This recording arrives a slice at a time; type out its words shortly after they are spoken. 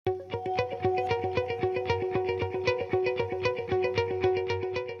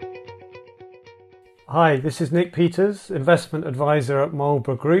Hi, this is Nick Peters, investment advisor at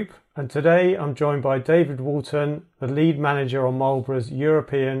Marlborough Group, and today I'm joined by David Walton, the lead manager on Marlborough's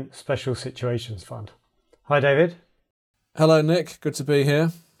European Special Situations Fund. Hi, David. Hello, Nick. Good to be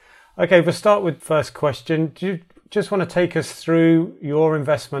here. Okay, we'll start with the first question. Do you just want to take us through your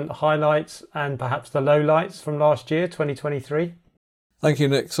investment highlights and perhaps the lowlights from last year, 2023? Thank you,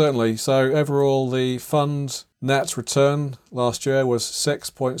 Nick. Certainly. So overall, the fund net return last year was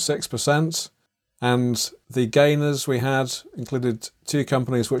 6.6%. And the gainers we had included two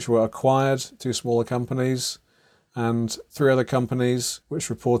companies which were acquired, two smaller companies, and three other companies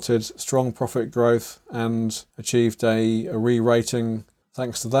which reported strong profit growth and achieved a re-rating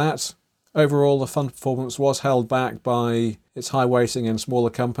thanks to that. Overall, the fund performance was held back by its high weighting in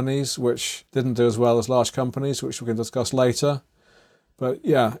smaller companies, which didn't do as well as large companies, which we can discuss later. But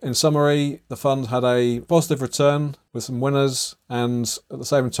yeah, in summary, the fund had a positive return with some winners, and at the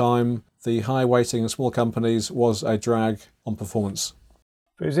same time, the high weighting in small companies was a drag on performance.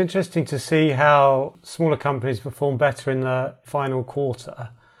 It was interesting to see how smaller companies performed better in the final quarter.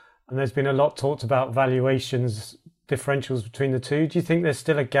 And there's been a lot talked about valuations, differentials between the two. Do you think there's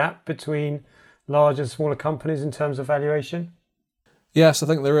still a gap between large and smaller companies in terms of valuation? Yes, I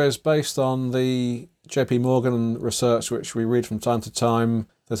think there is. Based on the JP Morgan research, which we read from time to time,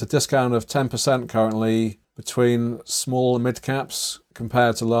 there's a discount of 10% currently between small and mid caps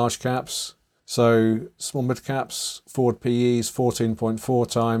compared to large caps. So small mid caps, forward PE is 14.4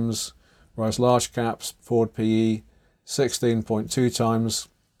 times, whereas large caps, forward PE, 16.2 times.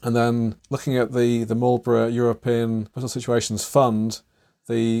 And then looking at the Marlborough European Special Situations Fund,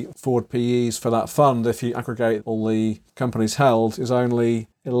 the forward PEs for that fund, if you aggregate all the companies held, is only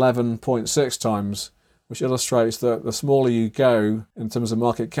 11.6 times, which illustrates that the smaller you go in terms of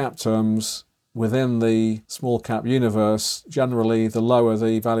market cap terms within the small cap universe, generally the lower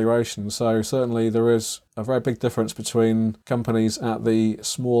the valuation. So certainly there is a very big difference between companies at the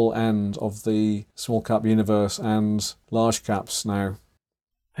small end of the small cap universe and large caps now.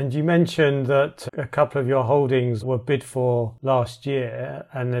 And you mentioned that a couple of your holdings were bid for last year,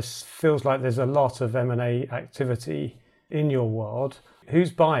 and this feels like there's a lot of M&A activity in your world.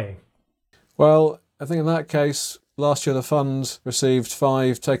 Who's buying? Well, I think in that case, last year the fund received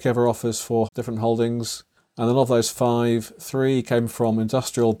 5 takeover offers for different holdings, and then of those 5, 3 came from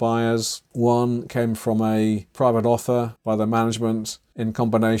industrial buyers, 1 came from a private offer by the management in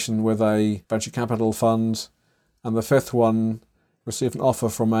combination with a venture capital fund, and the 5th one received an offer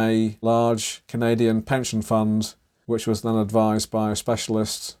from a large Canadian pension fund, which was then advised by a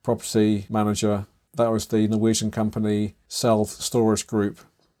specialist property manager. That was the Norwegian company Self Storage Group.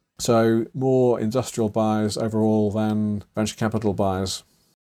 So more industrial buyers overall than venture capital buyers.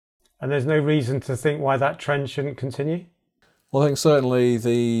 And there's no reason to think why that trend shouldn't continue? Well, I think certainly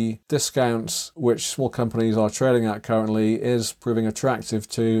the discounts which small companies are trading at currently is proving attractive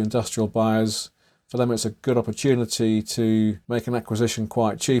to industrial buyers. For them, it's a good opportunity to make an acquisition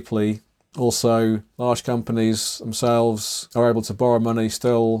quite cheaply. Also, large companies themselves are able to borrow money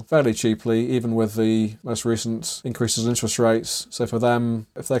still fairly cheaply, even with the most recent increases in interest rates. So for them,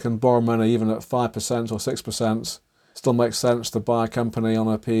 if they can borrow money even at 5% or 6%, it still makes sense to buy a company on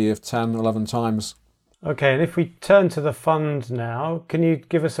a PE of 10, 11 times. Okay, and if we turn to the fund now, can you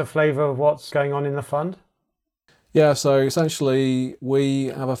give us a flavour of what's going on in the fund? Yeah, so essentially we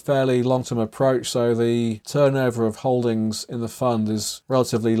have a fairly long-term approach, so the turnover of holdings in the fund is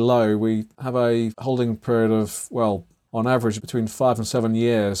relatively low. We have a holding period of, well, on average between 5 and 7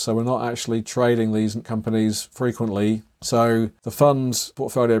 years, so we're not actually trading these companies frequently. So the fund's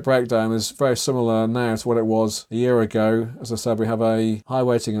portfolio breakdown is very similar now to what it was a year ago. As I said, we have a high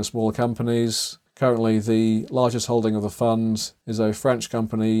weighting in smaller companies. Currently, the largest holding of the fund is a French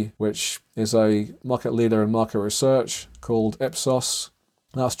company, which is a market leader in market research called Ipsos.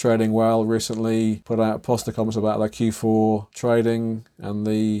 That's trading well. Recently put out positive comments about their Q4 trading, and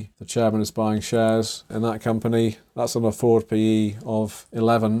the chairman is buying shares in that company. That's on a forward PE of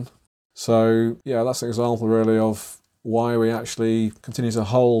 11. So yeah, that's an example really of why we actually continue to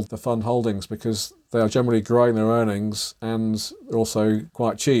hold the fund holdings, because they are generally growing their earnings and they're also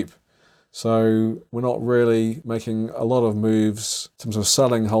quite cheap. So we're not really making a lot of moves in terms of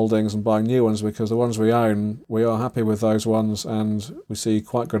selling holdings and buying new ones, because the ones we own, we are happy with those ones and we see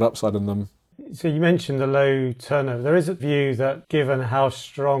quite good upside in them. So you mentioned the low turnover. There is a view that given how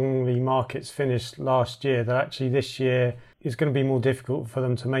strongly markets finished last year, that actually this year is going to be more difficult for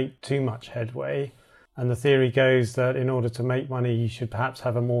them to make too much headway. And the theory goes that in order to make money, you should perhaps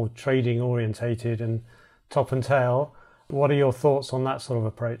have a more trading orientated and top and tail. What are your thoughts on that sort of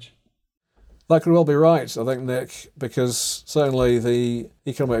approach? That could well be right, I think, Nick, because certainly the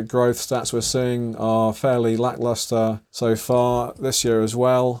economic growth stats we're seeing are fairly lacklustre so far this year as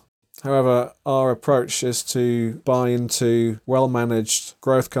well. However, our approach is to buy into well-managed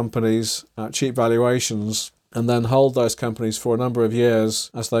growth companies at cheap valuations and then hold those companies for a number of years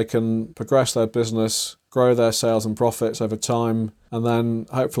as they can progress their business, grow their sales and profits over time, and then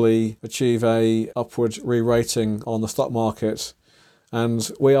hopefully achieve a upward re-rating on the stock market.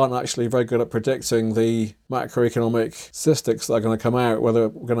 And we aren't actually very good at predicting the macroeconomic statistics that are going to come out, whether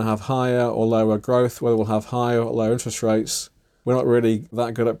we're going to have higher or lower growth, whether we'll have higher or lower interest rates. We're not really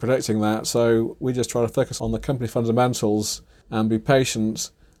that good at predicting that, so we just try to focus on the company fundamentals and be patient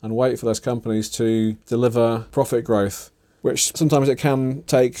and wait for those companies to deliver profit growth, which sometimes it can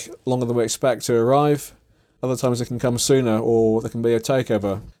take longer than we expect to arrive. Other times it can come sooner, or there can be a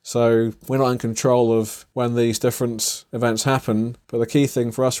takeover. So we're not in control of when these different events happen, but the key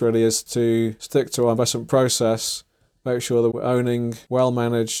thing for us really is to stick to our investment process, make sure that we're owning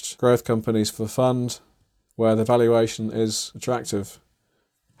well-managed growth companies for the fund, where the valuation is attractive.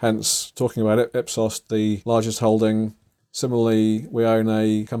 Hence, talking about Ipsos, the largest holding. Similarly, we own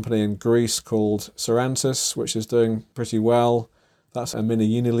a company in Greece called Serantis, which is doing pretty well. That's a mini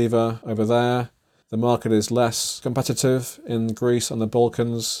Unilever over there. The market is less competitive in Greece and the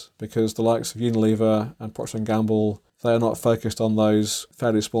Balkans because the likes of Unilever and Procter & Gamble, they are not focused on those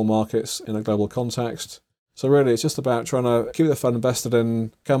fairly small markets in a global context. So really it's just about trying to keep the fund invested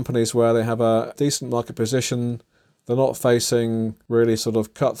in companies where they have a decent market position. They're not facing really sort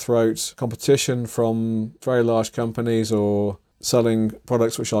of cutthroat competition from very large companies or selling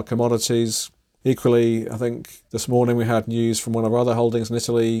products which are commodities. Equally, I think this morning we had news from one of our other holdings in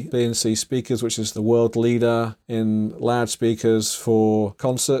Italy, B&C Speakers, which is the world leader in loudspeakers for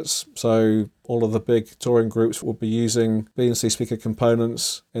concerts. So all of the big touring groups will be using B&C speaker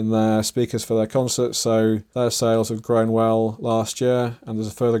components in their speakers for their concerts. So their sales have grown well last year, and there's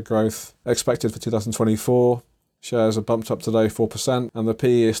a further growth expected for 2024. Shares are bumped up today 4%, and the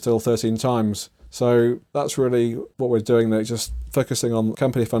PE is still 13 times. So that's really what we're doing there, just focusing on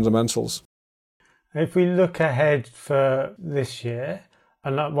company fundamentals. If we look ahead for this year,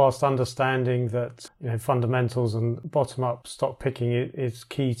 and that whilst understanding that fundamentals and bottom-up stock picking is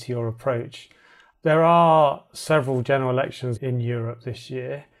key to your approach, there are several general elections in Europe this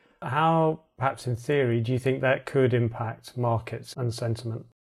year. How, perhaps in theory, do you think that could impact markets and sentiment?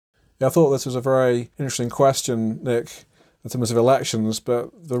 Yeah, I thought this was a very interesting question, Nick, in terms of elections, but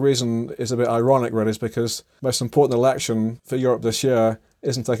the reason is a bit ironic, really, is because the most important election for Europe this year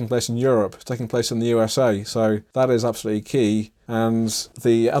isn't taking place in Europe, it's taking place in the USA. So that is absolutely key. And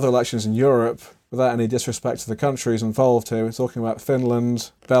the other elections in Europe, without any disrespect to the countries involved here, we're talking about Finland,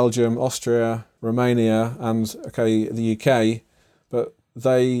 Belgium, Austria, Romania, and, the UK. But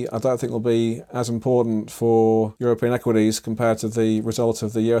they, I don't think, will be as important for European equities compared to the result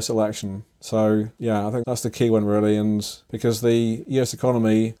of the US election. So, yeah, I think that's the key one, really. And because the US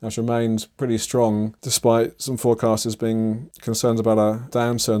economy has remained pretty strong, despite some forecasters being concerned about a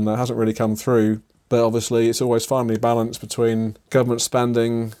downturn that hasn't really come through. But obviously, it's always finely balanced between government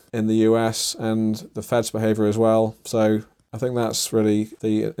spending in the US and the Fed's behaviour as well. So I think that's really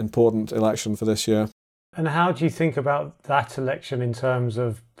the important election for this year. And how do you think about that election in terms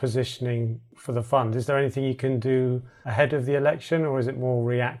of positioning for the fund? Is there anything you can do ahead of the election, or is it more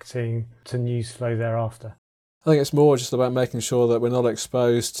reacting to news flow thereafter? I think it's more just about making sure that we're not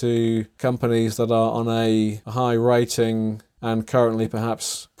exposed to companies that are on a high rating and currently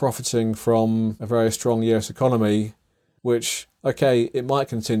perhaps profiting from a very strong US economy, which, it might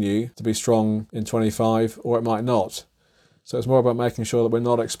continue to be strong in 25 or it might not. So it's more about making sure that we're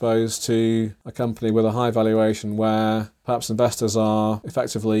not exposed to a company with a high valuation where perhaps investors are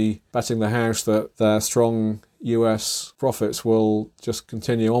effectively betting the house that their strong US profits will just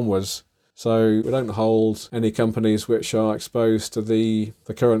continue onwards. So we don't hold any companies which are exposed to the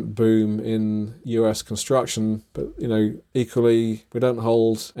current boom in US construction, but equally we don't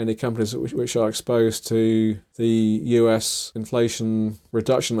hold any companies which are exposed to the US Inflation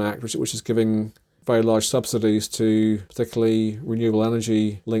Reduction Act, which is giving very large subsidies to particularly renewable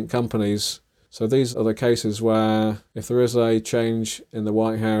energy linked companies. So these are the cases where if there is a change in the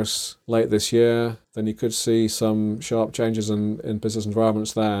White House late this year, then you could see some sharp changes in business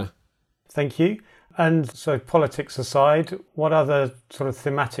environments there. Thank you. And so politics aside, what other sort of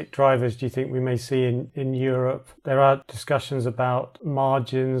thematic drivers do you think we may see in Europe? There are discussions about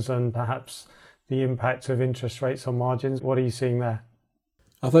margins and perhaps the impact of interest rates on margins. What are you seeing there?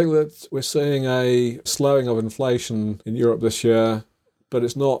 I think that we're seeing a slowing of inflation in Europe this year, but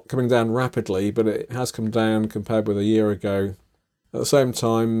it's not coming down rapidly, but it has come down compared with a year ago. At the same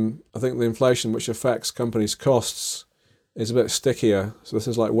time, I think the inflation which affects companies' costs is a bit stickier. So this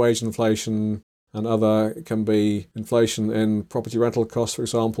is like wage inflation and other, it can be inflation in property rental costs, for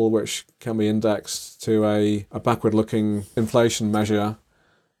example, which can be indexed to a backward-looking inflation measure.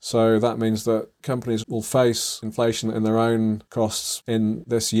 So that means that companies will face inflation in their own costs in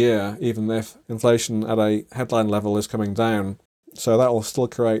this year, even if inflation at a headline level is coming down. So that will still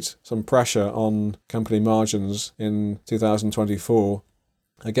create some pressure on company margins in 2024.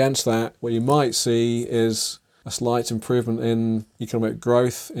 Against that, what you might see is a slight improvement in economic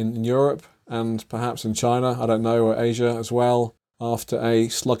growth in Europe and perhaps in China, I don't know, or Asia as well, after a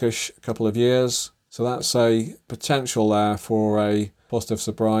sluggish couple of years. So that's a potential there for a positive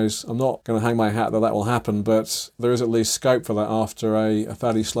surprise. I'm not going to hang my hat that will happen, but there is at least scope for that after a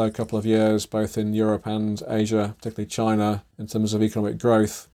fairly slow couple of years, both in Europe and Asia, particularly China, in terms of economic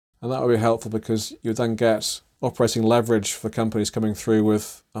growth. And that would be helpful because you then get operating leverage for companies coming through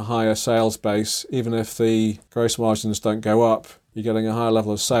with a higher sales base. Even if the gross margins don't go up, you're getting a higher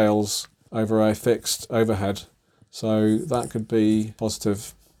level of sales over a fixed overhead. So that could be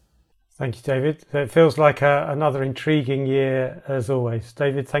positive. Thank you, David. It feels like another intriguing year as always.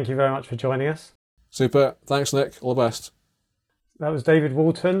 David, thank you very much for joining us. Super. Thanks, Nick. All the best. That was David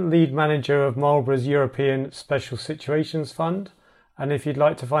Walton, lead manager of Marlborough's European Special Situations Fund. And if you'd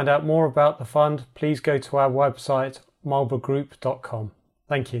like to find out more about the fund, please go to our website, marlboroughgroup.com.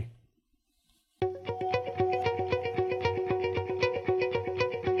 Thank you.